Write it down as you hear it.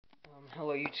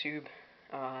Hello YouTube.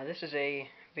 This is a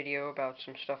video about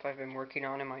some stuff I've been working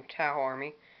on in my Tau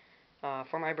army.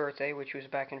 For my birthday, which was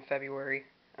back in February,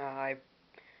 I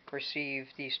received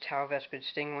these Tau Vespid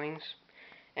Stingwings,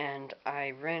 and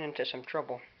I ran into some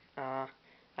trouble. I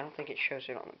don't think it shows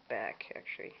it on the back,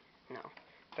 actually. No.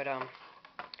 But,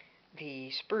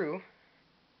 the sprue,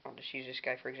 I'll just use this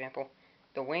guy for example,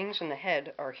 the wings and the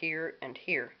head are here and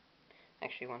here.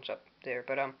 Actually, one's up there,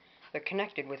 but, they're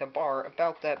connected with a bar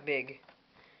about that big.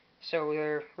 So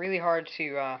they're really hard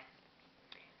to,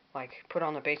 put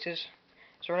on the bases.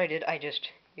 So what I did, I just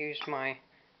used my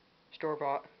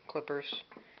store-bought clippers,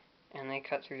 and they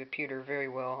cut through the pewter very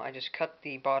well. I just cut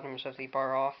the bottoms of the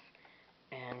bar off,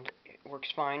 and it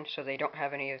works fine, so they don't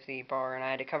have any of the bar, and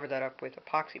I had to cover that up with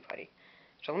epoxy putty.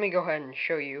 So let me go ahead and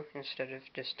show you, instead of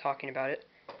just talking about it.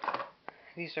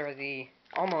 These are the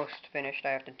almost finished.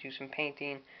 I have to do some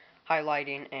painting,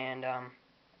 highlighting, and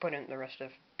put in the rest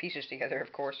of pieces together,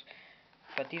 of course.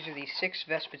 But these are the 6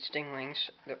 Vespid Stinglings.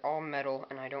 They're all metal,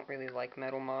 and I don't really like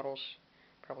metal models.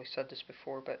 Probably said this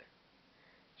before, but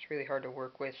it's really hard to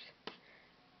work with.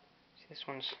 See, this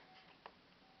one's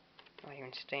not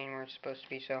even stained where it's supposed to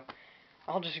be, so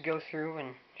I'll just go through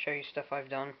and show you stuff I've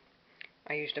done.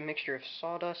 I used a mixture of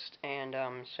sawdust and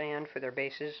sand for their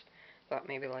bases. Thought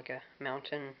maybe like a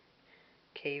mountain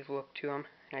cave look to them.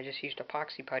 And I just used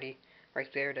epoxy putty right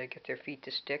there to get their feet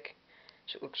to stick,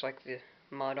 so it looks like the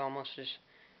mud almost is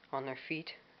on their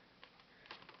feet.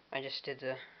 I just did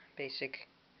the basic,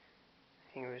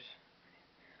 I think it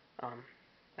was,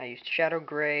 I used shadow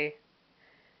gray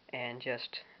and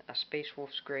just a Space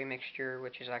Wolf's gray mixture,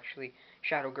 which is actually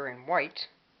shadow gray and white,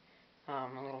 a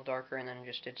little darker, and then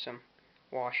just did some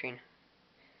washing.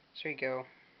 So there you go,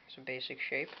 it's a basic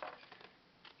shape.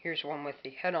 Here's one with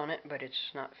the head on it, but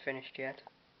it's not finished yet.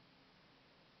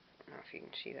 I don't know if you can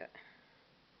see that.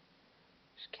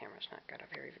 This camera's not got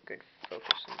a very good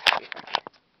focus. Let me see if I can.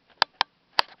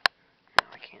 No,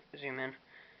 I can't zoom in.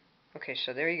 Okay,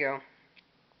 so there you go.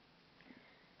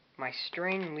 My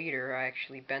strain leader, I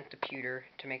actually bent the pewter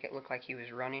to make it look like he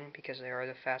was running, because they are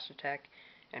the fast attack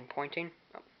and pointing.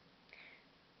 Oh.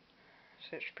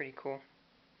 So it's pretty cool.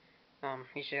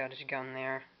 He's got his gun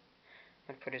there.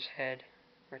 I'm gonna put his head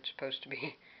where it's supposed to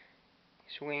be.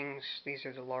 His wings, these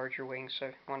are the larger wings, so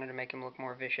I wanted to make him look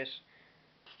more vicious.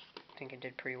 I think it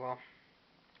did pretty well.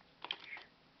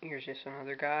 Here's just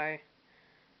another guy.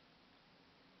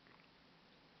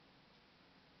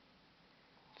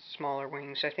 Smaller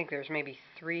wings. I think there's maybe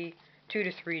 2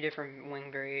 to 3 different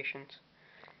wing variations.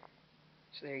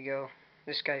 So there you go.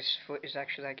 This guy's foot is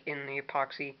actually like in the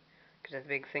epoxy because of the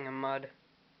big thing of mud.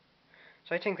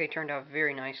 So I think they turned out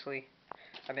very nicely.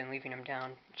 I've been leaving them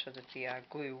down so that the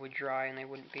glue would dry and they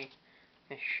wouldn't be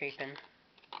misshapen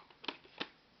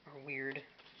or weird.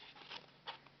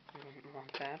 I wouldn't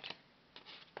want that.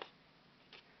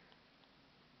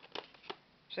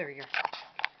 So there we go.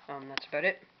 That's about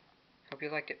it. Hope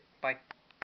you liked it. Bye.